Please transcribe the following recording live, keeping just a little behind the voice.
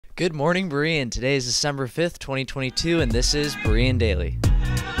Good morning, Berean. Today is December 5th, 2022, and this is Berean Daily.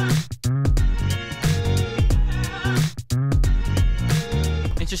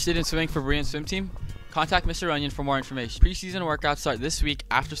 Interested in swimming for Berean swim team? Contact Mr. Runyon for more information. Preseason workouts start this week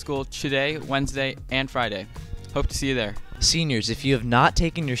after school today, Wednesday, and Friday. Hope to see you there. Seniors, if you have not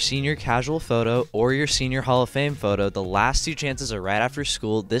taken your senior casual photo or your senior Hall of Fame photo, the last two chances are right after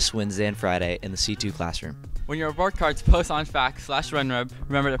school this Wednesday and Friday in the C2 classroom. When your report cards post on fax/runrub,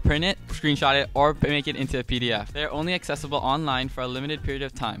 remember to print it, screenshot it, or make it into a PDF. They are only accessible online for a limited period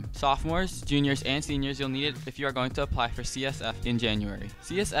of time. Sophomores, juniors, and seniors, you'll need it if you are going to apply for CSF in January.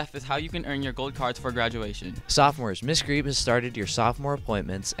 CSF is how you can earn your gold cards for graduation. Sophomores, Ms. Grebe has started your sophomore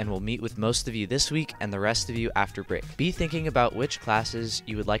appointments and will meet with most of you this week and the rest of you after break. Be thinking about which classes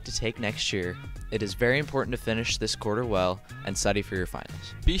you would like to take next year. It is very important to finish this quarter well and study for your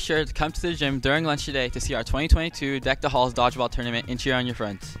finals. Be sure to come to the gym during lunch today to see our 2022 Deck the Halls Dodgeball Tournament and cheer on your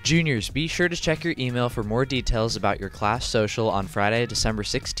friends. Juniors, be sure to check your email for more details about your class social on Friday, December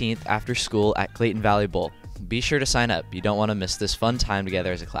 16th after school at Clayton Valley Bowl. Be sure to sign up. You don't want to miss this fun time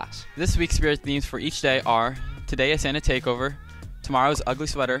together as a class. This week's spirit themes for each day are: today is Santa Takeover, tomorrow is Ugly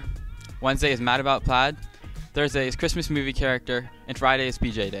Sweater, Wednesday is Mad About Plaid, Thursday is Christmas movie character, and Friday is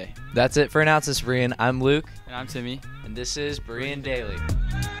PJ Day. That's it for Announces, Berean. I'm Luke. And I'm Timmy. And this is Berean Daily.